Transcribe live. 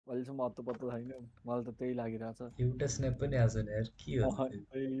अहिलेसम्म अत्तो पत्तो छैन मलाई त त्यही लागिरहेछ एउटा स्न्याप पनि आएको छैन यार के हो त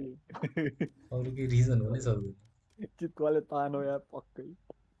त्यही अरू केही रिजन हुनै सक्दैन चितुवाले तानो यार पक्कै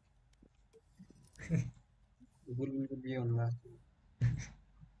बुलबुलको बिहे हुनु भएको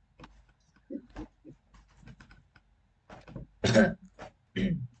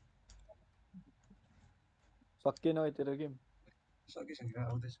सकिएन है तेरो गेम सकिसक्यो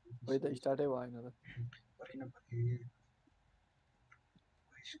आउँदैछ खोइ त स्टार्टै भएन त परेन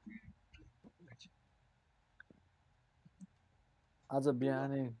आज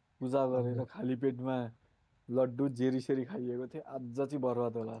बिहानै पूजा गरेर खाली पेटमा लड्डु जेरीसेरी खाइएको थियो आज चाहिँ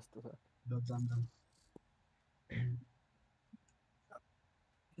बर्बाद होला जस्तो छ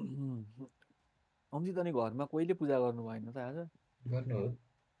अम्जी त नि घरमा कहिले पूजा गर्नु भएन त आज गर्नु हो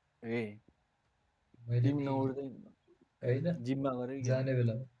ए मैले टिम नि नउड्दै हैन जिममा गरे कि जाने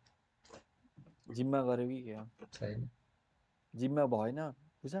बेला जिममा गरे कि के हो छैन जिममा भएन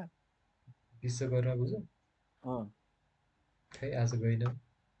पूजा विश्वकर्मा पूजा अँ खै आज गइन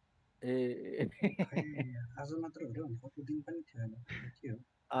ए आज मात्र हो र अर्को दिन पनि थियो होइन के हो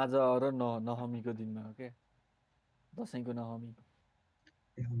आज र नहमीको दिनमा हो क्या दसैँको नहमी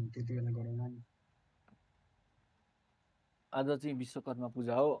त्यति बेला गरौँला नि आज चाहिँ विश्वकर्मा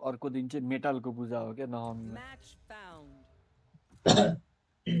पूजा हो अर्को दिन चाहिँ मेटलको पूजा हो क्या नवमीमा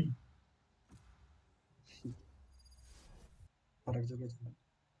फरक चाहिँ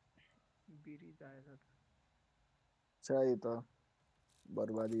के छ चाहिँ त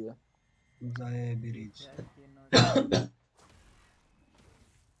बर्बादी हो जय बिरिज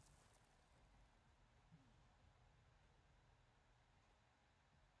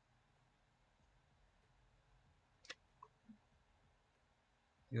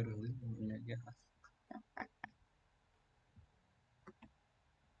यो रोल क्या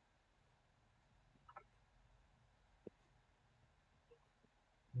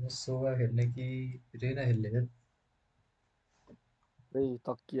म सोभा खेल्ने कि रेना खेल्ने हो त्यही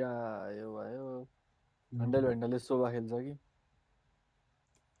तकिया यो भयो ह्यान्डलले शोभा खेल्छ कि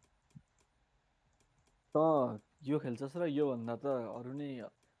त यो खेल्छस् र योभन्दा त अरू नै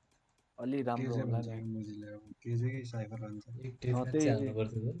अलि राम्रो होला नि एक डिफरेन्स चाहिँ हाल्नु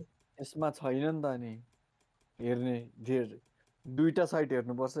पर्थ्यो यसमा छैन नि त अनि हेर्ने धेर दुईटा साइड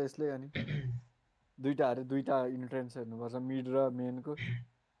हेर्नुपर्छ यसले अनि दुईटा अरे दुईटा इन्ट्रेन्स हेर्नुपर्छ मिड र मेनको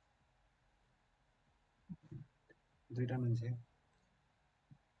दुईटा मान्छे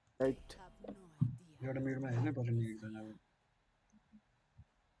राइट एउटा मिडमा हेर्नै पर्यो नि एकजना अब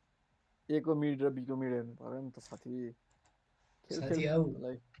एको मिड र बीको मिड हेर्नु पर्यो नि त साथी साथी आऊ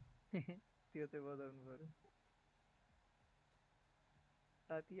त्यो चाहिँ बजाउनु पर्यो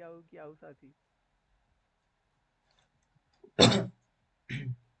साथी आऊ कि आऊ साथी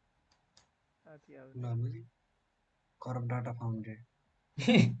साथी आऊ नर्मली करप्ट डाटा फाउन्ड रे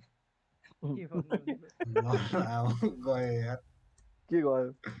के भन्नुहुन्छ गयो यार के गयो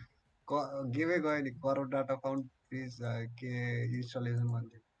गेमै गयो नि करप्ट डाटा फाउन्ड प्लिज के इन्स्टलेसन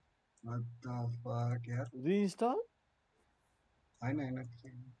भन्थे व्हाट द फक यार रिइन्स्टल हैन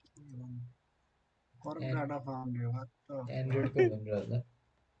करप्ट डाटा फाउन्ड रे व्हाट द एन्ड्रोइड को भनेर होला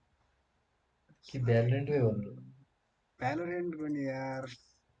कि भ्यालोरेन्ट को भनेर भ्यालोरेन्ट को नि यार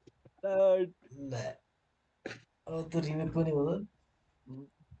अब त रिमेक पनि हो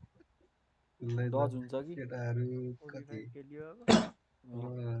डज हुन्छ कि केटाहरू कति खेलियो अब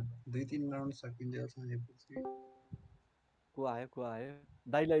 2-3 राउन्ड सकिन्छ यसपछि को आयो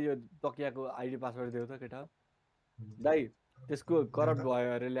दाइलाई यो तकियाको आइडी पासवर्ड देऊ त केटा दाइ त्यसको करप्ट भयो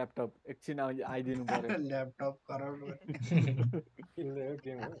अरे ल्यापटप एकछिन आइदिनु पर्यो ल्यापटप करप्ट किन्दै हो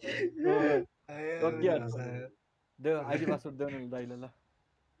गेम हो तकिया देऊ आइडी पासवर्ड देऊ न दाइलाई ल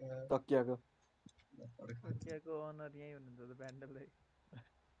तकियाको अनर यही हुनुहुन्छ त ब्यान्डल दाइ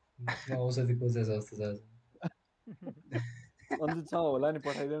औषधि खोजे जस्तो छ अन्जितसँग होला नि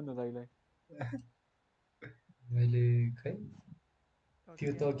पठाइदेऊ न दाइलाई मैले खै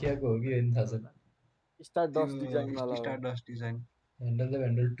त्यो तकियाको हो कि होइन थाहा छैन स्टार डस्ट डिजाइन वाला स्टार डस्ट डिजाइन ह्यान्डल त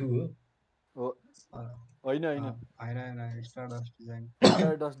ह्यान्डल 2 हो होइन स्टार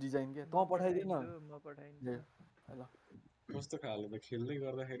डस्ट डिजाइन के तँ पठाइदिनु न म पठाइदिन्छु ल कस्तो खाले त खेल्दै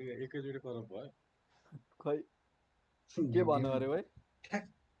गर्दाखेरि एकैचोटि करप्ट भयो खै के भन्नु अरे भाइ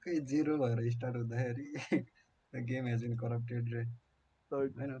ठ्याक्कै 0 भएर स्टार्ट हुँदाखेरि गेम हेज बिन करप्टेड रे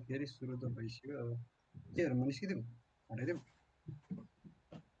हैन फेरि सुरु त भइसक्यो अब केहरु म निस्किदिउँ हटाइदिउँ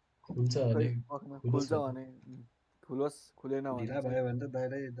खुल्छ भने खुलोस् खुलेन भने ढिला भयो भने त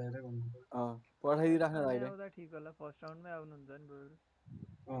दाइलाई भन्नु पठाइदिराख्न दाइले आउँदा ठीक होला फर्स्ट राउन्डमै आउनुहुन्छ नि बरु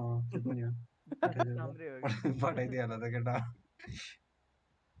त्यो पनि हो पठाइदिइहाल त केटा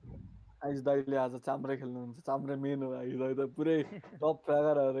आइज दाइले आज चाम्रे खेल्नुहुन्छ चाम्रे मेन हो आइज दाइ त पुरै टप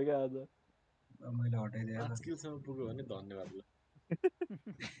फ्र्यागर अरे क्या आज मैले हटाइदिएँ 5 किलसम्म पुग्यो भने धन्यवाद ल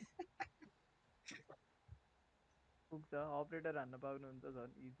पुग्छ अपरेटर हान्न पाउनुहुन्छ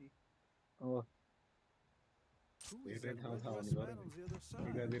झन् इजी हो हेर्ने ठाउँ थाहा हुनु पर्यो नि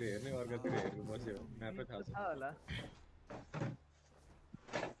एकातिर हेर्ने अर्कातिर हेर्नु बस्यो म्यापै थाहा छ थाहा होला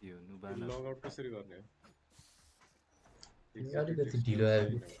यो नुबाना लग आउट कसरी गर्ने हो अलिकति ढिलो आयो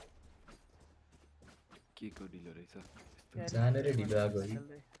कि के को ढिलो रहेछ जानेर ढिलो आएको कि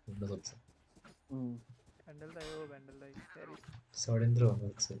हुनसक्छ ह्यान्डल दाइ हो ह्यान्डल दाइ फेरि षड्यन्त्र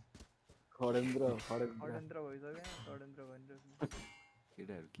हुनसक्छ खडेन्द्र षड्यन्त्र भइसक्यो षड्यन्त्र भनिरहेको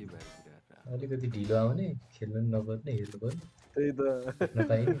केटाहरू के भएर केटाहरू अलिकति ढिलो आउने खेल्नु नि नपर्ने हेर्नु पर्ने त्यही त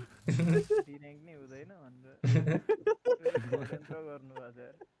नपाइने डिरेङ्क नै हुँदैन भनेर षड्यन्त्र गर्नुभएको छ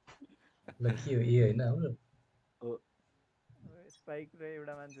ल के हो ए होइन हाम्रो स्पाइक र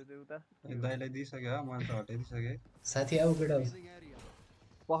एउटा मान्छे चाहिँ उता दाइलाई दिइसक्यो मैले त हटाइदिइसकेँ साथी आऊ केटा आऊ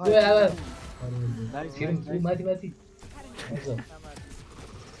पखाइ फेरि माथि माथि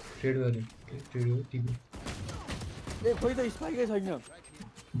ट्रेड गर्ने ट्रेड हो टिभी ए खोइ त स्पाइकै छैन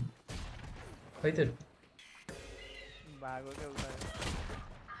खै त भागो क्या उता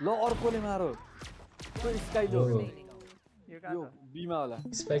ल अर्कोले मारो त्यो स्काई लो हो। यो यो कहाँ छ बीमा होला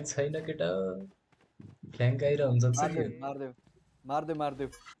स्पाइक छैन केटा फ्ल्याङ्क आइरह हुन्छ मार्देऊ मार्देऊ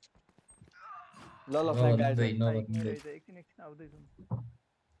ल ल नभन्नु फ्ल्याङ्क आएछ है, स्पाइक नभन्नु नै है। रहेछ एकछिन आउँदैछु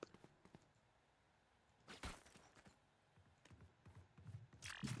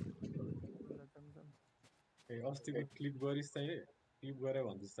ए अस्तिको क्लिप गरिस् चाहिँ क्लिप गरे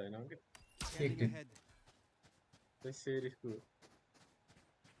भन्दैछ छैन कि त्यही सेरिफको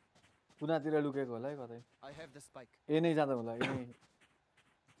कुनातिर लुकेको होला है कतै ए नै जाँदा होला ए नै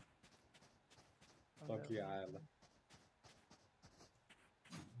सकी आयो ल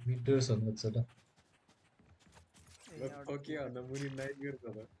मिडर्स हुनुहुन्छ ल फकिया भन्दा मुनि नाइट गर्छ त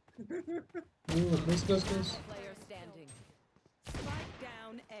close close close Player standing. Spike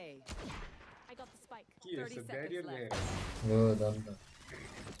down A. I got the spike. के 30 यस्तो seconds ब्यारियर left. ल्याएर हो धन्न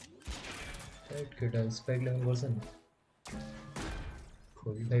साइड केटा स्पाइक ल्याउनु पर्छ नि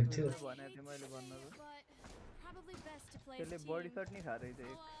 45 थियो भनेको थिएँ मैले भन्नु But probably best to play त्यसले as a body team. Short नि खा रहेछ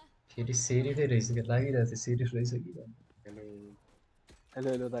एक फेरि सेरिफै रहेछ क्या लागिरहेको थियो सेरिफ रहेछ कि हेलो हेलो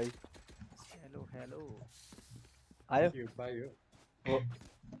हेलो दाइ हेलो हेलो आयो के पायो हो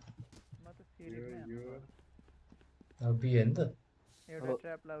म त सिरिज नै यो अब बी होइन त एउटा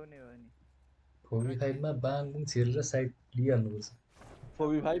ट्र्याप लाउने हो नि 45 मा बाङ बुङ छिरेर साइड लिइहाल्नुपर्छ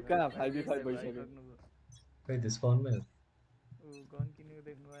 4v5 कहाँ 5v5 भइसक्यो भइसक्नुभयो खै त्यो स्पनमै हो ऊ गन किनेको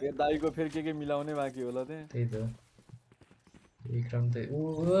देख्नु यो भयो दाइको फेरि के मिलाउने बाँकी होला त्यहाँ त्यही त एक राउन्ड त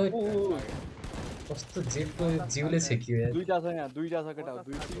कस्तो जेटको जिउले छेकियो यार दुईटा छ यहाँ दुईटा छ केटा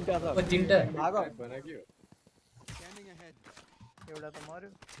दुई तीनटा छ ओ तीनटा भाग बना के हो एउटा त मर्यो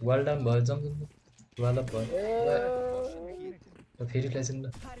वाल डाउन भयो जम्जम वाल भयो र फेरि ल्याइसिन ल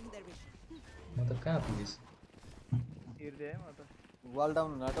म त कहाँ पुगेछु हिर्दे है म त वाल डाउन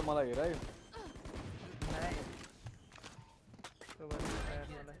हुन आँट्यो मलाई हेर है नाइ त्यो भन्नु तयार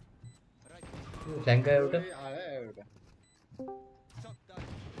मलाई फ्ल्याङ्का एउटा आयो एउटा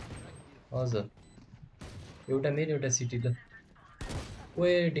हजुर एउटा मेरो एउटा सिटी ल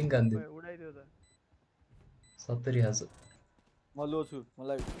ओए डिङ्क हान्दियो ओए, उडाइदियो त 70 हाल्छ म लो छु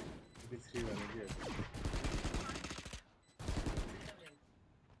मलाई 3 भने के हो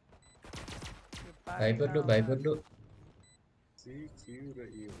यो पार्टी भाइपर लो कहाँ भाइपर लो सी क्यू र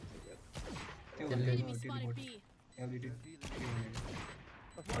ई हुन्छ क्या त्यो त्यसले Enemy spotted B. एबिलिटी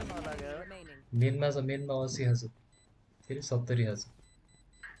कस्तो नलाग्यो Remaining. मेनमा छ मेनमा 80 हाल्छ फेरि 70 हाल्छ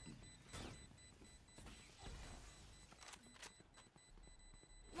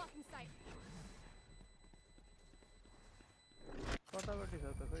Blocking sight. कतापट्टि छ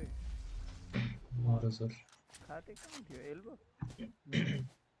त खोइ मरो सर खाते कहाँ थियो एल्बो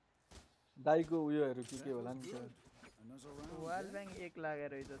दाइको उयोहरू के होला नि त्यो वाल ब्याङ एक लागेर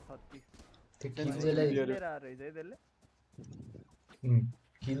रहेछ 36 त्यो किल्जलाई लिएर आएर रहेछ है त्यसले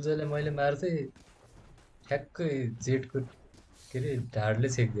किल्जलाई मैले मार्थेँ ठ्याक्कै जेटको के अरे ढाडले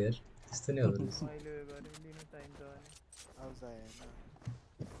छेक्दियो यार त्यस्तो नै हो रहेछ मैले उयो गरेँ लिनु चाहिन्छ भने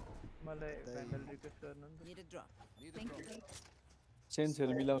मलाई प्यान्डल रिक्वेस्ट गर्नु नि Need a drop.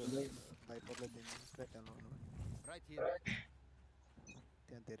 सेन्सहरू मिलाउनु त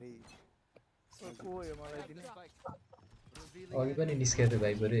को हो यो मलाई दिनु अघि पनि निस्केको थियो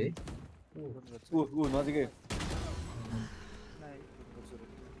भाइबरे है ऊ नजिकै नाइ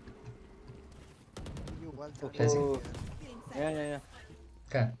फ्ल्यासिङ यहाँ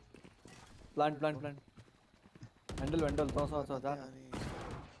कहाँ प्लान्ट ह्यान्डल तँ छ जा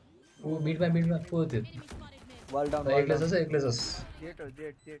ओ मिडमा को त्यो वाल डाउन एक्लै छ जेट हो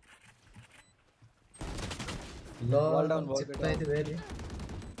जेट ल वाल डाउन भयो चिप्पाइदियो भयो नि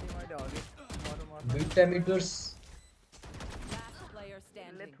मैले हगे मर दुईटा मिडर्स Last player ले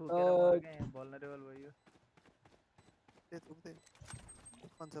standing. थुकेर मर गए भल्नरेबल भयो ले थुक्दै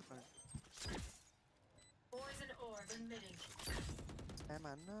कन्सेप्ट पनि स्प्याम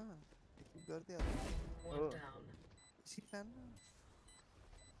हान्न एक्टिभ गर्दै हो सिकान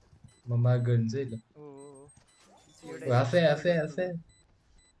म मार्क गरिन्छ है ल ओ आफै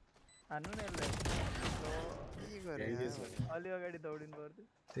हान्नु न यसलाई के गरे अलि अगाडि दौडिनु पर्थ्यो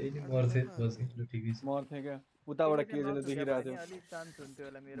त्यही नि मर्थे बस्ने ल ठिकै छ मर्थे क्या उताबाट केजले देखिरहेको थियो अलि चान्स हुन्थ्यो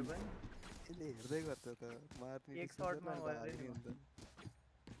होला मेरो पनि यसले हेर्दै गर्छ त मार्ने एक सर्टमा मर्ने नि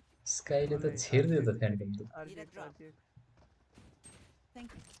स्काईले त छेर्दियो त फ्यान्टम त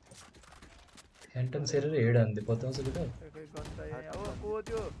फ्यान्टम छेरेर हेड हान्थ्यो पत्याउँछ केटा अब ओ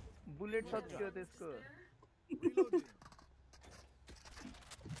त्यो बुलेट सकियो त्यसको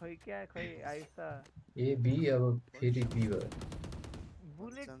खै क्या खै आइसा ए बी अब फेरि बी भयो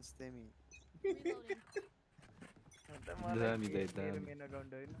बुलेट चान्स तेमी मेन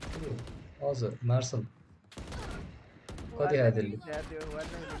अकाउन्ट होइन हजुर मार्सल कति खायो त्यसले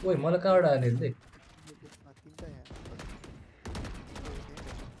ओइ मलाई कहाँबाट हाने त्यसले तिनटा यहाँ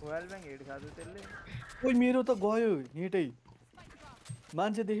वाल ब्याङ हेड खाँदो त्यसले ओइ मेरो त गयो नेटै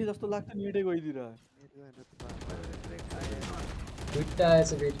मान्छे देखे जस्तो लाग्छ नेटै गइदिएर दुईटा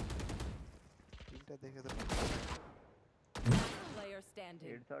आएछ फेरि तिनटा देख्यो त Player standing.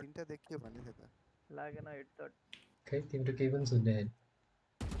 हेडसट तिनटा देखियो भने थियो त लागेन हेडसट खै तिम्रो केही पनि सुन्ने होइन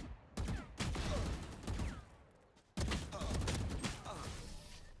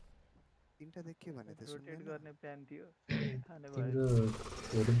तिनटा देखियो भने त रोटेट गर्ने प्लान थियो खाने भयो तिम्रो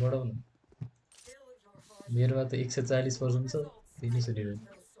भोल्युम बढाउ न मेरोमा त 140% छ त्यही नै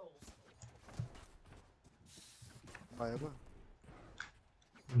सुनिरहेको भयो पो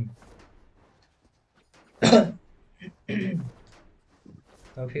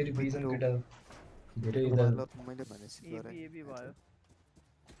अब फेरि बिजन केटा धेरै मैले भने सिक्योर एबी भयो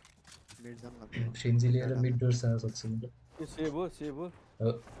मिड जाम न फ्रेन्जी लिएर मिड डोर जान सक्छु म यो सेभ हो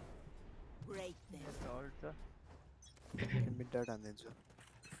Break them. हल्ट छ मिड डाट हान्दिन्छु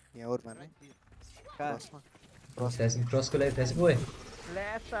यहाँ और माने कहाँ क्रसमा फ्ल्यासिङ क्रसको लागि फ्ल्यासिङ ओए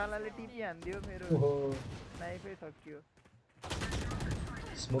ल्यास सालाले टिपी हान्दियो मेरो ओहो नाइफै सकियो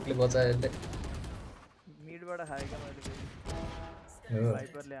स्मोकले बचायो यसले मिडबाट खाएको मैले फेरि हो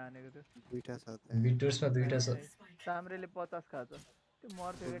भाइपरले हानेको थियो दुईटा छ मिड डोर्समा दुईटा छ साम्रेले 50 खान्छ त्यो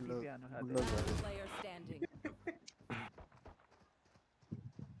मर्थ्यो क्या टिपी हान्नु खाँदै Player standing.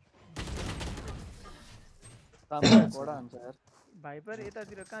 सामने कोडा हुन्छ यार भाइपर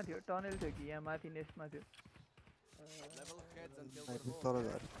यतातिर कहाँ थियो टनल थियो कि यहाँ माथि नेस्टमा थियो तल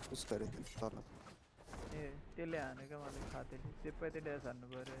गएर पुस गरे त्यो तल ए त्यसले हानेको मैले खातेले त्यसै त ड्यास हान्नु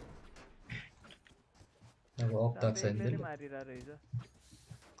पर्यो अब अफ ताक छैन त्यसले त्यसले मारिरहेको रहेछ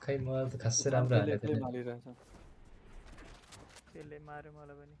खै मलाई त खासै राम्रो हालेको थिएन मारिरहेछ त्यसले मार्यो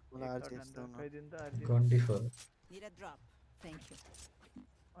मलाई पनि मलाई आरजी यस्तो न खैदिनु त RG गन्डी for Need a drop. Thank you.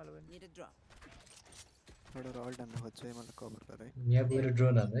 मलाई पनि Need a drop. एउटा अल्ट हान्न खोज्छु है मलाई कभर गर है यहाँ गएर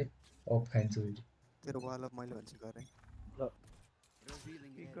ड्रोन हान है अफ खाइन्छ फेरि तेरो वाल अफ मैले भन्छु गर है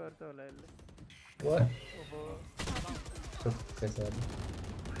के गर्छ होला यसले वा ओहो छक्कै छ अब।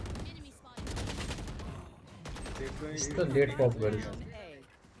 Enemy spotted. यस्तो लेट पप गरेछ Down A.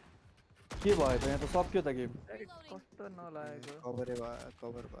 के भयो त यहाँ त सक्यो त गेम कस्तो नलागेको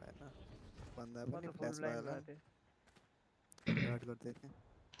कभर भएन भन्दा म पनि त फुल फ्ल्यास ब्लाइन्ड भएर भएको थिएँ गार्ड गर्दै थिएँ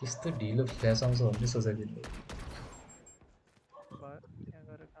त्यस्तो ढिलो फ्ल्यास आउँछ भन्ने सोचाइदिनु भयो त्यहाँ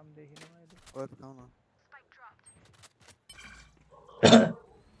गएर काम देखिनँ मैले और खाऊ न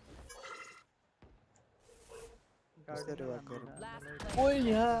गार्डन वाक गरौँ Last ओइ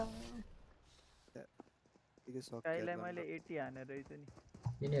player. यहाँ ठिकै सक्यो काइलाई मैले 80 हानेर रहेछ नि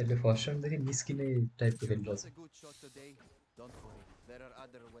यिनीहरूले फर्स्ट राउन्डदेखि निस्किने टाइपको खेलिरहेछ Not a good shot today. Don't worry, there are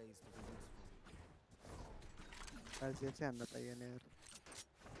other ways to be useful. RG चाहिँ हान्न पाइएन यार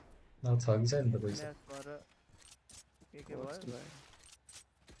न छ कि छैन त पैसा ल्यास भएर के Worst भयो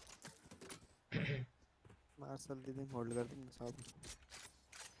भयो मार्सल दिदी होल्ड गर्दिन सब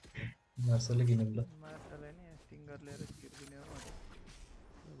मार्सलले किनौँ ल मार्सलाई नि स्टिङ्गर लिएर स्किप दिने हो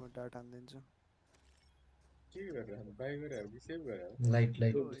म डाट हान्दिन्छु के गरेर बाइ गरेर कि सेभ गरेर लाइट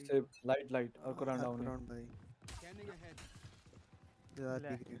लाइट सेभ लाइट अर्को राउन्ड आउने राउन्ड भाइ Scanning ahead. जरा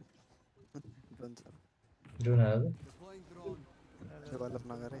बिग्रियो ड्रोन छ ड्रोन हाल्यो Deploying drone. त्यो वालअप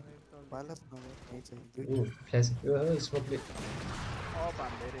नगर है वालअप नगर यही चाहिँ ओ फ्ल्यास ओ स्मोकले अफ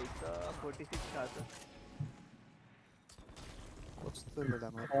हान्दै रहेछ 46 खान्छ कस्तो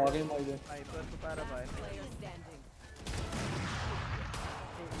बेलामा अरे मैले हाइपरको पारा भएन Player standing.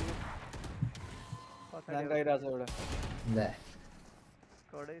 पछाडि नाङ्गाइरहेछ एउटा ला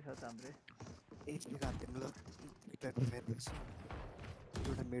कडै छ चाम्रे एचपी काट्दैन ल गिटारको फेर्दैछ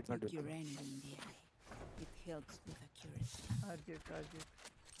एउटा मिडमा Look ढुक्छ your enemy in the eye. It helps with accuracy. Urgent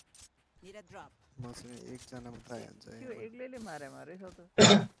Need a drop. म चाहिँ एकजना मात्रै आइहाल्छ त्यो एक्लैले मारे छ त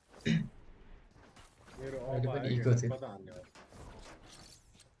मेरो अहिले अफ पनि आयो इको के थियो। कता हान्ने हो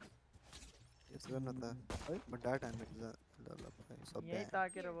यसो गर्न त है म डाट हान्नु ल ल भाइ सबै यहीँ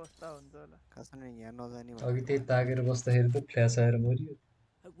ताकेर बस्दा हुन्छ होला खास गरी यहाँ नजाने अघि त्यही ताकेर बस्दाखेरि त फ्ल्यास आएर मरियो। I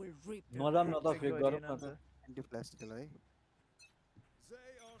will reap their नजाम न त Check फेक गरौँ न त एन्टी फ्ल्यास खेल है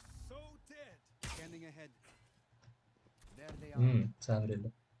They are so dead. Scanning ahead. There they are. चाम्रे ल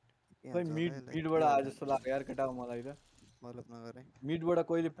खै मिडबाट आए जस्तो लाग्यो यार केटा मलाई त मतलब नगरे मिडबाट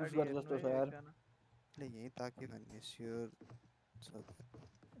कहिले पुश गरे जस्तो छ यार ले यही ताक्यो भने स्योर छ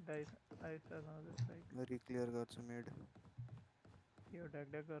म रिक्लियर गर्छु मिड यो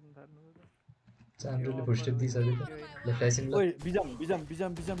ढकढक गर्न थाल्नु त चाम्रेले फुटस्टेप दिइसक्यो त ल फ्ल्यासिङ ल ओइ बिजाम ल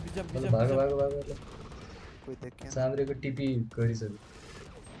भागो भागो भागो ल कोही देख्यो चाम्रेको टिपी गरिसक्यो।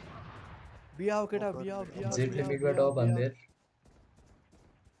 बियाउ केटा बियाउ जेटले मिडबाट अप हान्दै यार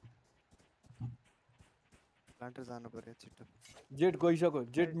प्लान्टर जानु पर्यो छिटो जेट गइसक्यो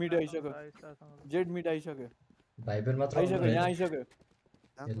जेट मिड आइसक्यो भाइपर मात्र आइसक्यो आउनु यहाँ हैन। आइसक्यो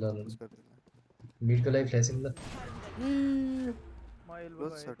ए ल ल मिडको लागि फ्ल्यासिङ ल म एल्बो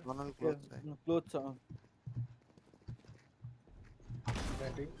क्लोज छ टनल क्लोज छ क्लोज छ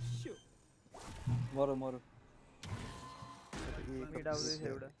मरो मिड आउँदैछ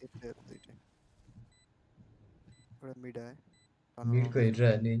एउटा एउटा मिड आयो मिडको हेरेर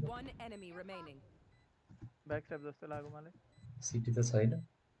हान्ने हैन। One enemy remaining. Back strap जस्तो लाग्यो मलाई सिटी त छैन।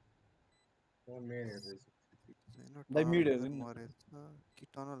 म मेन हेर्दैछु दाइ मिड हेर्नु न मरेछ कि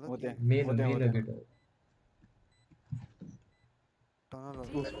टनल हो हो कि त्यहाँ मेन हो त्यहाँ, हो मेन त्यहाँ। केटा टनल हो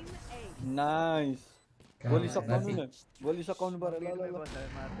Team A. नाइस कहाँ गोली हो? सकाउनु माथि? न गोली सकाउनु पर्यो ल ल ल बसेर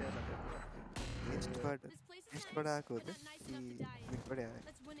मार्दै होला ईस्टबाट आएको हो त कि मिडबाटै आयो हैन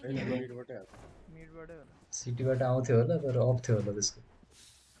मिडबाटै हाल्छ मिडबाटै होला सिटीबाट आउँथ्यो होला तर अफ थियो होला त्यसको।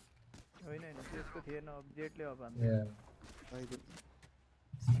 होइन त्यसको थिएन जेटले अब हान्दै या अहिले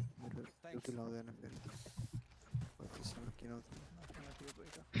मेरो ड्युटी लाउँदैन फेरि 25 किन आउँछ त्यो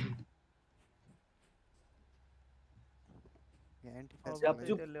पैसा यहाँ एन्टी अब फ्ल्यास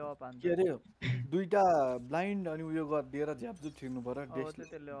झ्याप्चुप। त्यसले अप हान्छ के अरे दुईटा ब्लाइन्ड अनि उयो गरिदिएर झ्यापझुप छिर्नु पर्यो अब डेस्क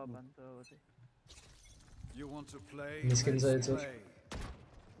त्यसले अप हान्छ अब चाहिँ You want to play? निस्किन्छ Let's यो play.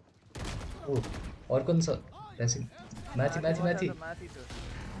 ओ अर्को नि छ फ्ल्यासिङ माथि माथि माथि माथि छ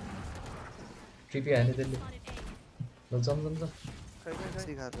ट्रिपी हान्यो त्यसले ल जम जम जम खै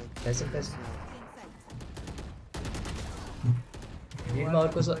फ्ल्यासिङ फ्ल्यासिङ ए मिडमा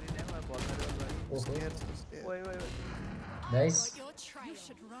अर्को छ ओहो ओइ नाइस You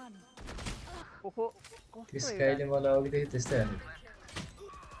should run. ओहो त्यस गाईले मलाई अघिदेखि त्यस्तै हान्यो।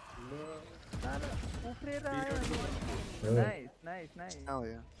 उफ्रेर आयो हो। नाइस कहाँ हो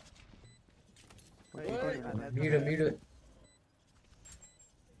यो मिडो मिडो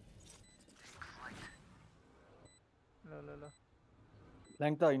ल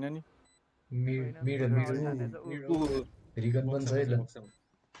ल्याङ त होइन नि मिडो मिडो रिगन पनि छ है ल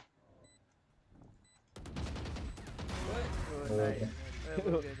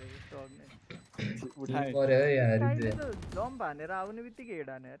उठाए पऱ्यो है यहाँ हारिदियो। जम्प हानेर आउने बित्तिकै हेड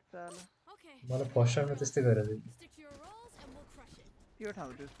हाने यार चाल Okay, मलाई फर्स्ट राउन्डमा त्यस्तै गरेर दियो। stick to your roles and we'll crush it. त्यो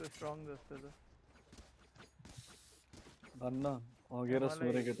ठाउँ त्यसको स्ट्रङ जस्तो छ भन्न अगेर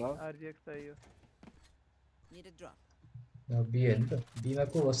सोरे केटा हो। आरजीएक्स चाहियो Need a drop. बी होइन त बीमा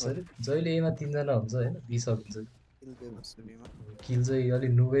को बस्छ अरे जहिले एमा 3 जना हुन्छ हैन बी सकिन्छ किल दे बस्छु बीमा किल चाहिँ अलि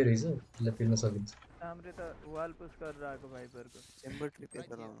नुबै रहेछ त्यसलाई पेल्न सकिन्छ। हामीले त वाल पुश गरेर आएको भाइपरको चेम्बर ट्रिप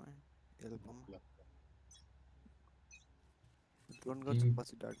यता लाउनु है एल्बम ड्रोन गर्छु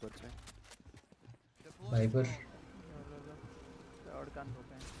पछि डाट गर्छु है भाइपर अड्कान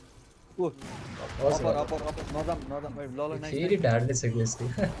ठोकाए ओ अपर अपर अपर नजाम भाइ ल ल नाइस फेरि ढाड्ने छ यसले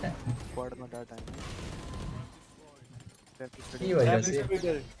क्वाडमा डाट हान्ने के भइरहेछ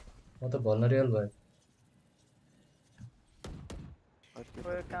म त भल्नरेबल भयो।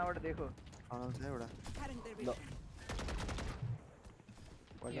 ओए कहाँबाट देखो टनल छ एउटा ल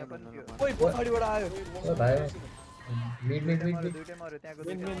यहाँ पनि थियो ओइ पछाडीबाट आयो ओ भाइ मिड मिड मिड मिड दुईटै मर्यो त्यहाँको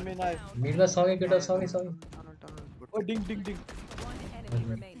मेन आयो मिडमा सँगै केटा सँगै सँगै टनल टनल ओ डिङ डिङ डिङ One enemy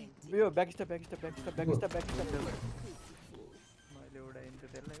remaining. यो ब्याक स्टेप मैले एउटा इन्टु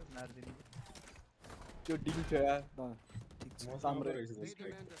त्यसलाई मार्दिनु त्यो डिङ थियो यार ठिक छ मसँग रहेछ त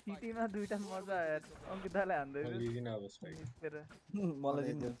स्ट्राइक सिटीमा दुईटा मजा आयो यार अंकिताले हान्दै म लिदिन अब स्ट्राइक निस्केर मलाई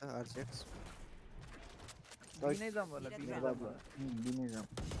दिनु त आरजेक्स बिनै जाम होला बिनै जाम होला दिनै जाम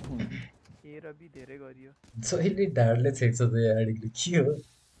ए र बी धेरै गरियो जहिले ढाडले छेक्छ त आडिकले के हो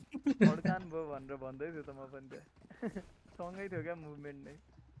अड्कान भयो भनेर भन्दै थियो त म पनि त्यहाँ सँगै थियो क्या मुभमेन्ट नै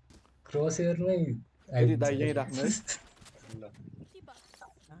क्रसहेयरमै फेरि दाइ यही राख्नु है ल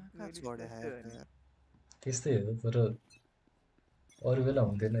कहाँ छोडे यार त्यस्तै हो तर अरू बेला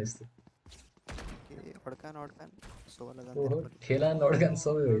हुँदैन यस्तो के अड्कान सोवाला ओहो जान्दैन ठेलान अड्कान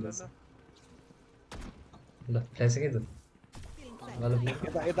सबै होइन ल फ्ल्यास के त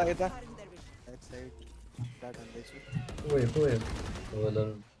यता यता यता ब्याक साइड डाट हान्दैछु ओए ओए हो ल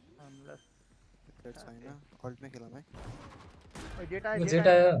विकेट छैन अल्टमै खेलौँ है जेटा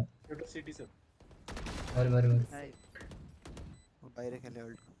आयो एउटा सिटी छ मरे मरे मरे बाहिर खेले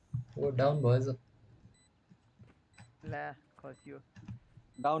अल्ट ओ डाउन भएछ ला खस्यो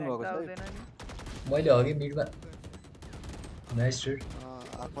डाउन भएको छ है आउँदैन नि मैले हगेँ मिडमा नाइस ट्रेड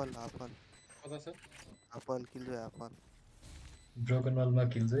एप्पल कता छ एप्पल किल जो एप्पल ब्रोकन वालमा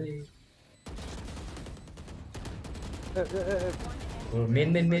किल चाहिँ मेन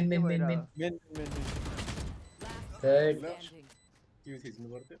मेन क्यु थिच्नु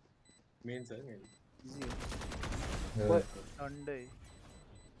पर्थ्यो मेन छ मेन इजी ठन्डै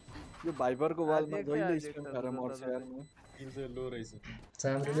यो भाइबरको वालमा जहिले स्पिन गरेर मर्छ यार म किल चाहिँ लो रहेछ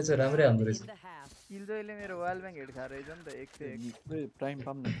चाम्रेले चाहिँ राम्रै हान्दो रहेछ किलजोइले मेरो वाल ब्याङ्क हेड खाएर रहेछ नि त 101 प्राइम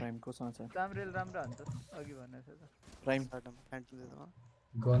पाम न प्राइम कोसँग छ चाम्रेल राम्रो हान्छ अघि भनेछ त प्राइम फ्यान्टम दे दो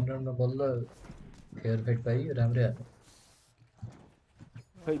गन राउन्डमा बल्ल फेयर फाइट पाइयो राम्रै हान्यो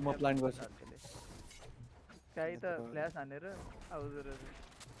खै म प्लान गर्छु काई त फ्ल्यास हानेर आउँदो रहेछ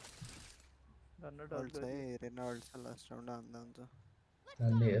धन्न डर अल्ट चाहिँ रेनाल्ड छ लास्ट राउन्ड हान्दा हुन्छ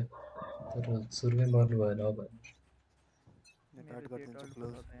हान्ने हो तर सुरुमै मर्नु भएन अब डाट गरिदिन्छु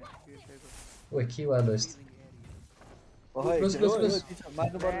क्लोज ओए के वाल हो यस्तो ओहे क्लोज क्लोज क्लोज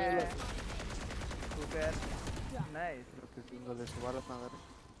मार्नु पर्ने ल सुपर नाइस सिङ्गल वाला नगर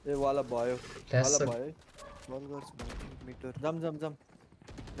ए वाला भयो फ्ल्यास वाला भयो बल गर्छु मिटर जम जम जम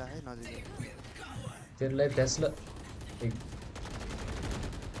ला है नजिक तेरोलाई फ्ल्यास ल ए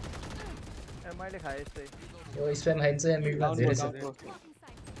मैले खाए यस्तै ओ स्प्याम खाइन्छ यहाँ मिडमा धेरै छ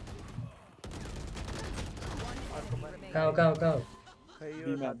कहाँ हो खै यो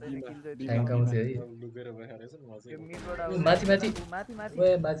साथैले किल चाहिँ ट्याङ्क आउँथ्यो है लुकेर भइरहेको रहेछ नि म यो चाहिँ मिडबाट माथि माथि माथि माथि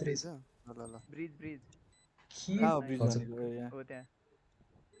ओए माथि रहेछ ल ल ल ब्रिज के कहाँ हो ब्रिज भन्छ भनेको ए यहाँ हो त्यहाँ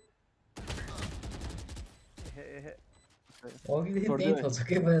एहे अघिदेखि त्यही थल्छ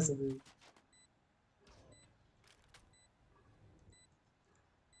के भएछ त्यो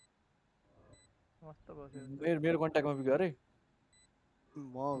मस्त बस्यो मेरो कन्ट्याक्टमा पुग्यो अरे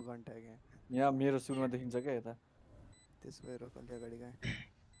म घन्टा क्या यहाँ मेरो सुरुमा देखिन्छ क्या यता त्यसो भएर कहिले अगाडि गएँ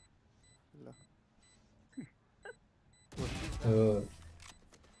ल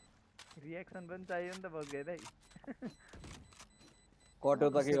रियाक्सन पनि चाहियो नि त बग्यो दाइ कट्यो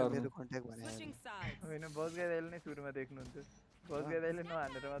त के गर्नु मेरो कन्ट्याक्ट भने होइन बग्यो दाइले नै सुरुमा देख्नुहुन्थ्यो बग्यो दाइले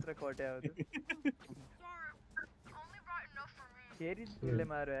नहानेर मात्र कट्या हो त्यो फेरि उसले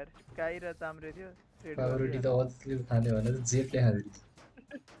मार्यो यार काई र चाम्रे थियो पावरोटी त अतले खाने भने त जेटले खाँदै रहेछ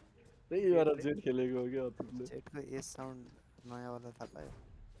त्यही भएर जेट खेलेको हो क्या अतुलले जेटको एस साउन्ड नयाँवाला थाहा पायो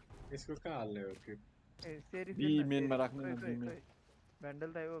यसको कहाँ हाल्ने हो कि ए सेरी बी मेनमा राख्नु न बी मेन भ्यान्डल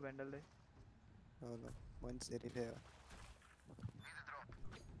दाइ हो भ्यान्डल दाइ ल मन सेरिफे हो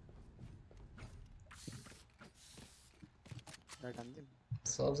डाट हान्दिउँ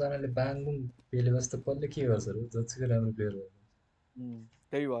सबजनाले बाङबुङ पेले बस्दा कसले के गर्छ र जतिकै राम्रो प्लेयर हो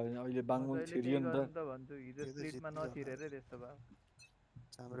त्यही भयो अहिले बाङबुङ छिरियो नि त भन्छु हिजो स्प्लिटमा नछिरेरै त्यस्तो भयो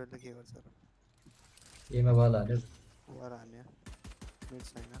चाम्रेले के गर्छ र एमा बल हान्यो वार हान्यो मिड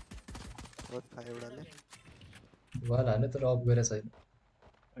छैन बहुत खायो एउटाले बल हान्यो तर अफ गरेर छैन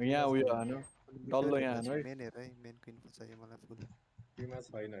यहाँ उयो हान्यो डल्लो यहाँ हान्यो है मेन हेर है मेनको इन्फो चाहियो मलाई फुल टिममा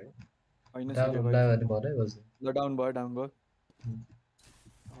छैन है होइन डाउन छिरेको लाग्यो भने भनै बस्छ ल डाउन भयो डाउन भयो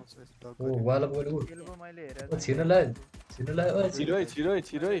ओ वाला बोल ओ एल्बो मैले हेरेर छिर्न लाग्यो ओ छिरो है छिरो है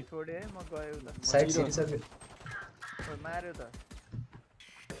छिरो है छोडे है म गयो उता साइड छिरिसक्यो ओ मार्यो त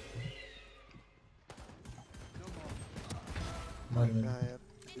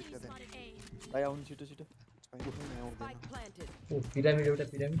भाइ आउनु छिटो छिटो ओ पिरामिड एउटा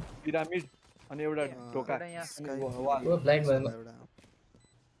पिरामिड पिरामिड अनि एउटा ढोका ओ ब्लाइन्ड भयो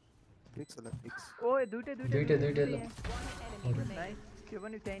फिक्स होला फिक्स ओए दुईटै दुईटै ल नाइस त्यो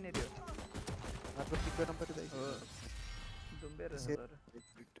पनि त्यहीँनेर हो आफ्नो पिक गर्न पर्यो दाइ हो दुम्बे रहेछ तर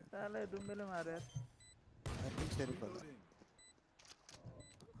साला दुम्बेले मार्यो यार आफ्नो सेरिफ होला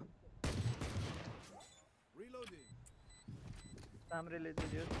Reloading. सामरेले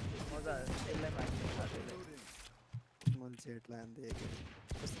चाहिँ यो मजा आयो यसलाई माग्ने साथैले मैले जेटलाई हान्दै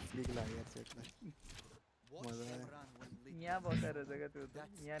कस्तो फ्लिक लाग्यो यार जेटलाई मजा आयो यहाँ बसेर जग्गा त्यो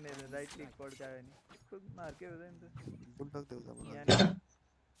यहाँनिर राइट क्लिक पड्कायो नि खुब मार्कै हुँदैन त बुलडक देऊ त मलाई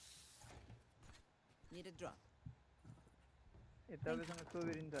Need a drop. तपाईँसँग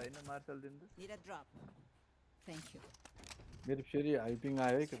सोभेरिन छ होइन मार्शल दिनु त Need a drop. Thank you. मेरो फेरि हाइपिङ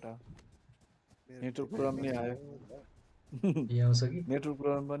आयो है केटा नेटवर्क प्रब्लम नि आयो आउँछ कि नेटवर्क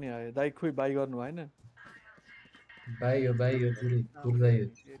प्रब्लम पनि आयो दाइ खोइ बाई गर्नु भएन बाई हो पुरै फुल बाई हो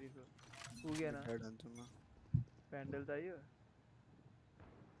पुगेन हेड हान्छु म प्यान्डल चाहियो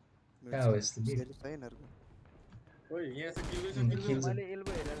कहाँ हो यस्तो सेरी छैन अर्को ओइ यहाँ चाहिँ किल मैले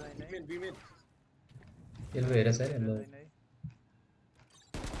एल्बो हेरेर छैन है बिमेन एल्बो हेरेर छैन ल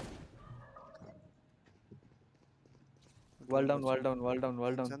वाल डाउन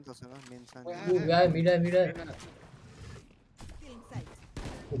छन् तसँग मेन छन् ओ गाय मिडा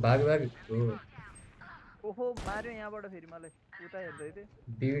ओ भाग हो ओहो मार्यो यहाँबाट फेरि मलाई उता हेर्दै थिएँ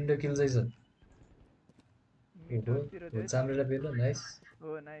बी विन्डो किल छैछ ओहो चाम्रेर पेलो नाइस हो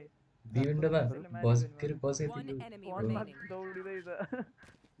नाइस बी विन्डोमा फेरि बसे दौडिँदै त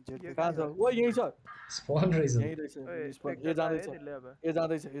कहाँ छ ओ यही छ स्पन रहेछ यही रहेछ स्पन ए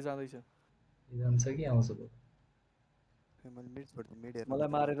जाँदैछ जान्छ कि आउँछ मैले मिड छोड्दै मिड हेर्नु मलाई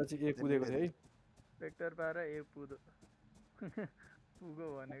मारेर चाहिँ ए कुदेको थियो है भेक्टर पाएर ए पुगो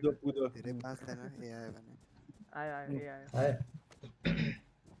भनेको धेरै बाँच्दैन ए आयो भने आयो ए आयो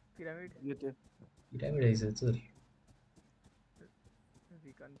पिरामिड आइछ चोर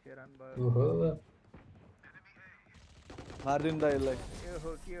रिकन फेरान भयो ओहो मार्दिनु त यसलाई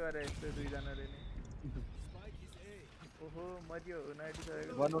ओहो के गरे यस्तो दुईजनाले नि ओहो मज्यो हुन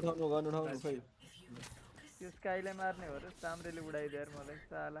आँटिसकेको गन उठाउनु खै त्यो स्काईलाई मार्ने हो र साम्रेले उडाइदियो यार मलाई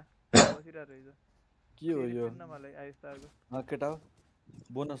साला बसिरहेको रहेछ के हो यो मलाई आइस्ताको केटा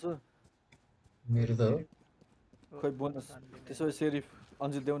बोनस हो मेरो त हो खोइ बोनस त्यसो भए सेरिफ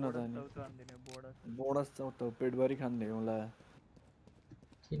अन्जित देऊ न त अनि बोनस त पेटभरि खाने होला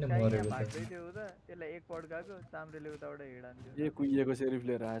किन मरेको भाग्दै थियो उता त्यसलाई एक पड्काको साम्रेले उताबाट हिँडान्थ्यो ए कुइएको सेरिफ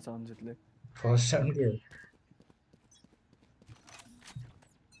लिएर आएछ अन्जितले फर्स्ट राउन्ड के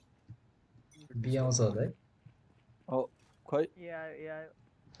बी आउँछ होला है खै ए आयो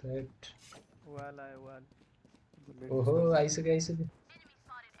वाल आयो वाल ओहो आइसक्यो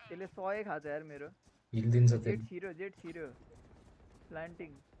त्यसले 100 खान्छ यार मेरो हिल दिन्छ जेट छिरो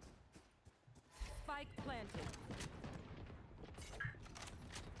प्लान्टिङ Spike planted.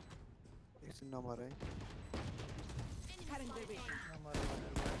 एकछिन नमर है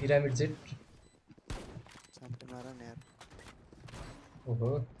पिरामिड जेट साम्रे मार न यार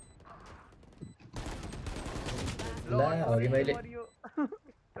ओहो ला अघि मैले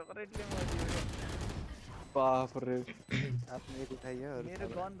चकरेटले मर्यो बाफ रे आफ्नो एक उठाइयो मेरो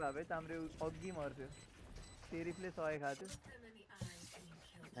गन भए ताम्रे अघि मर्थ्यो सेरिफले 100 खाथ्यो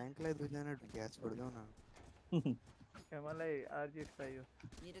ट्याङ्कलाई दुईजना ढुक्या छोड्देऊ न मलाई आरजीएक्स चाहियो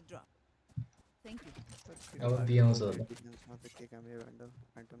Need a drop. Thank you. अब बी आउँछ होला डिफेन्समा त के काम यो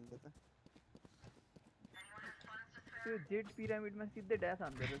फ्यान्टम त त्यो जेट पिरामिडमा सिधै ड्यास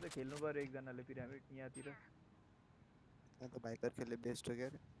हान्दै रहेछ खेल्नु पर्यो एकजनाले पिरामिड यहाँतिर यहाँ त भाइपर खेल्ने बेस्ट हो क्या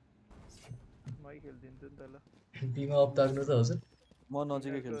मै खेलिदिन्छु नि त ल बीमा अप ताग्नु त हजुर म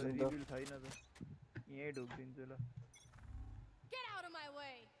नजिकै खेल्छु नि त रिभिल छैन त यही ढुक्दिन्छु ल Get out of my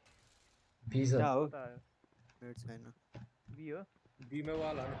way. Be छ कहाँ हो मिड छैन बी हो बीमा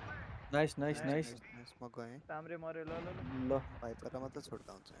वाला नाइस म गएँ ताम्रे मर्यो ल भाइपरमा त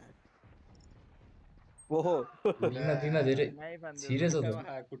छोड्दा हुन्छ ओहो बीमा धेरै सिरियस हो त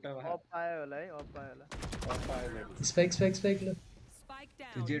अप आयो होला है अप आयो होला स्पाइक ल Spike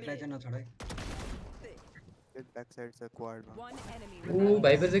down. त्यो जेटलाई चाहिँ नछोडाइ ब्याक साइड छ क्वाडमा One enemy. ओ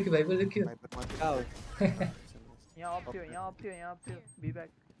भाइपर देखियो भाइपर मात्र कहाँ हो यहाँ अप थियो बी ब्याक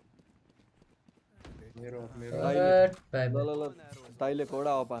मेरो ल ताइले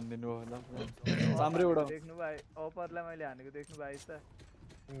कोडा अप हान्दिनु हो ल साम्रे उडा देख्नु भयो अपरलाई मैले हानेको देख्नु भयो त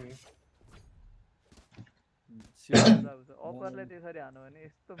अपरलाई त्यसरी हानु भने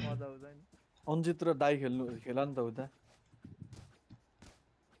यस्तो मजा आउँछ नि अन्जित र दाइ खेला नि त उता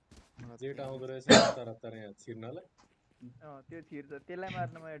जेट आउँदो रहेछ तर यहाँ छिर्नलाई त्यो छिर्छ त्यसलाई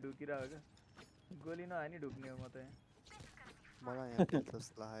मार्न म यहाँ ढुकिरहेको क्या गोली नहानी ढुक्ने हो म त यहाँ मलाई यहाँ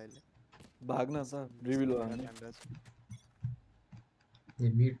जस्तो लाग्यो अहिले भाग्न छ रिभिल हो भने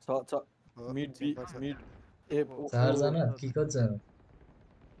मिड मिड ए चारजना कि कतिजना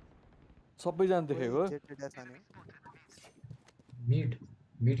सबैजना देखेको मिड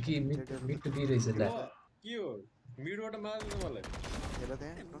टु बी रहेछ ला के हो मिडबाट मार्नु मलाई हेर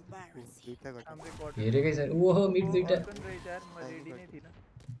त्यहाँ दुईटा घटा हाम्रो बट हेरेकै छैन ओहो मिड दुईटा अर्कन रहेछ यार म रेडी नै थिइनँ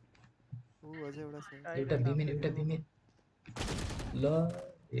ऊ अझै एउटा छ एउटा बिमेन एउटा बिमेन ल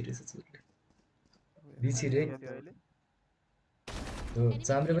हेरेछ चुरले बिछिरे अहिले हो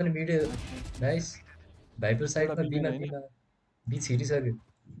चाम्रे पनि मिड नाइस भाइपर साइडमा बिमेन बिमा हैन? बिमा बिच हिरिसक्यो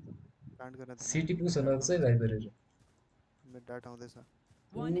कान्ड गर्न सिटी पुस हुन आउँछ है भाइपरहरू मेरो डाट आउँदैछ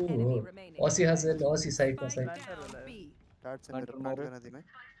One Ooh, enemy remaining. 80 has it, 80 साइडमा Spike side down B. Dot छ मेरो Planter कान्ड मार्यो। गर्न दिनु है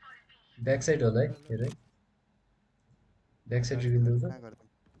ब्याक साइड होला है हेर है ब्याक साइड रिभिल देऊ त कहाँ गर्दा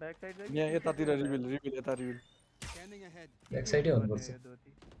ब्याक साइड यहाँ यतातिर रिभिल यता रिभिल Scanning ahead. ब्याक साइडै हुनुपर्छ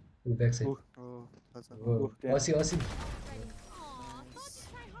ऊ ब्याक साइड हो छ छ हो 80 80 Aw, thought to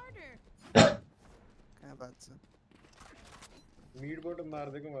try harder. कहाँ बात छ मिडबाट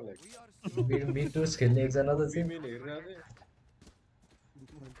मार्देको मलाई We are so mid mid toast खेल्ने एकजना त थियो बिमेन हेरिरहेको थिएँ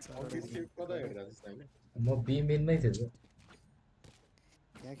अघि स्किप कता हेरिरहेको थिएँ होइन म बी मेनमै थिएँ त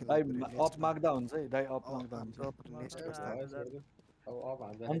यहाँ खेल्नु दाइ पर्यो अप माग्दा हुन्छ है दाइ अप माग्दा हुन्छ हाम्रो नेक्स्ट ए कस्तो भयो छोड्दै अब अफ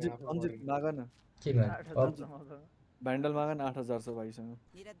हान्दाखेरि अन्जित आफै अन्जित मर्यो। माग न केमा अब भ्यान्डल माग न 8000 छ भाइसँग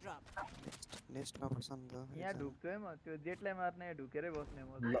Need a drop. नेक्स्टमा पर्छ नि त यहाँ ढुक्छु है म त्यो जेटलाई मार्ने यहाँ ढुकेरै बस्ने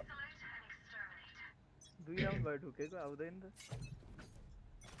म ल। 2 राउन्ड भयो ढुकेको आउँदैन त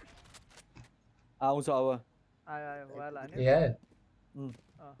आउँछ अब आयो आयो वाल हान्यो ए आयो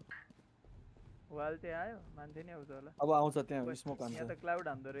वाल चाहिँ आयो मान्छे नि आउँछ होला अब आउँछ त्यहाँ स्मोक हान्छ यहाँ त क्लाउड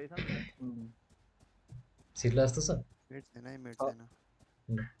हान्दो रहेछ नि त छिर्ला जस्तो छ मेड छैन है मेड छैन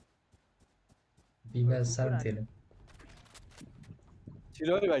बीमा साउन्ड थिएन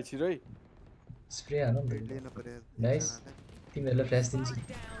छिरो है भाइ छिरो है स्प्रे हान नि मेड त लिनु पर्यो नाइस तिमीहरूलाई फ्ल्यास दिन्छु Spike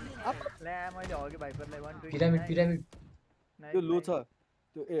down A. ल्या मैले हगे भाइपरलाई 120 पिरामिड पिरामिड त्यो लो छ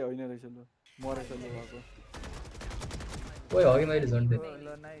त्यो ए होइन रहेछ लो मरेछ लो भएको ओइ हगे मैले झन्डै ल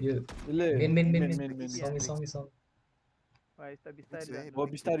नाइस यो यसले main main main main main main सँगै सँगै सँगै यस्ता बिस्तारै है, जानु हो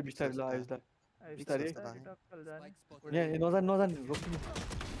बिस्तारै बिस्तारै ल आइस बिस्तारै है। बिस्तारै टक्कल जाने यहाँ नजान नजान रोक्नु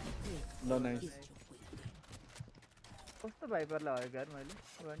ल नाइस कस्तो भाइपरलाई हगेको यार मैले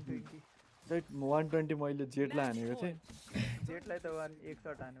 120 राइट 120 मैले जेटलाई हानेको थिएँ जेटलाई त 1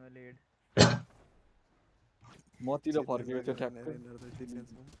 शट हाने मैले हेड मतिर फर्केको थियो ठ्याक्क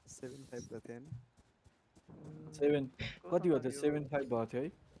 7-5 गथे हैन 7 कति भयो थियो 7-5 भएको थियो है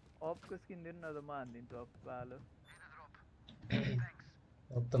अपको स्किन दिनु न त म हानिदिन्छु अप पालो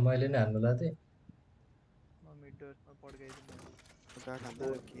अब त मैले नै हान्नु ला थिएँ म मिड डोर्समा पड्काइदिन्छु डाट हान्दा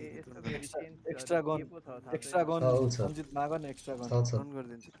ए यस्तो फेरि change extra gun extra gun छ, ऊ छ। सञ्जित माग न एक्स्ट्रा गन छ छ रन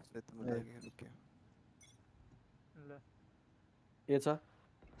गरिदिन्छु त्यसलाई त म लागि रुक्यो ल ए छ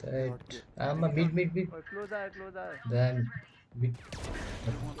टाइट आमा मिड मिड मिड ओइ क्लोज आयो दामी mid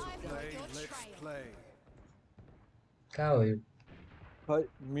I've play. your Let's trail. play. कहाँ हो यो खै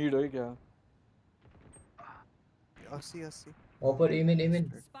मिड हो क्या 80 अपर amen amen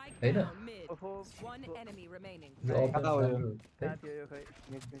Spike Hey, no. down mid. ओहो One enemy remaining. यो अपर कहाँ हो यो? राम्रो कहाँ थियो यो खै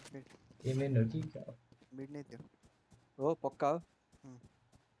मिड मिड मिड एमेन हो कि कहाँ हो? मिड नै थियो हो पक्का हो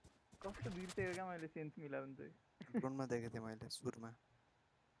कस्तो बिर्सेको क्या मैले सेन्स मिलाउनु चाहिँ ड्रोनमा देखेको थिएँ मैले सुरुमा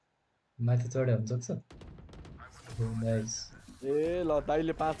माथि चढ्यो हुन्छ नाइस ए ल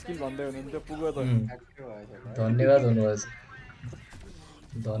दाइले 5 किल भन्दै हुनुहुन्थ्यो पुग्यो त ठ्याक्कै भएछ ल। धन्यवाद हुनुभएछ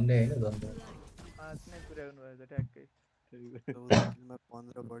धन्य होइन धन्यवाद 5 नै पुर्याउनु भएछ ठ्याक्कै 14 किलमा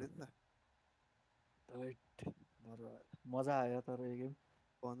 15 बढ्यो नि त राइट मजा आयो तर यो गेम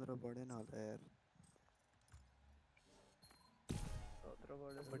 15 बढेन होला यार 17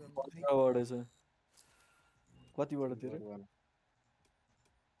 बढेछ 15 बढेछ कति बढ्यो तेरो भगवान्।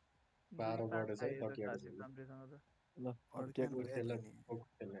 12 बढेछ है तकियाको चाहिँ। साम्रेसँग त ल अड्किएको त्यसलाई पोक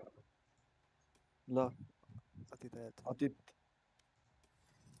खेल्ने हो। ल कति त अतीत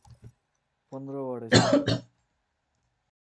 15 बढेछ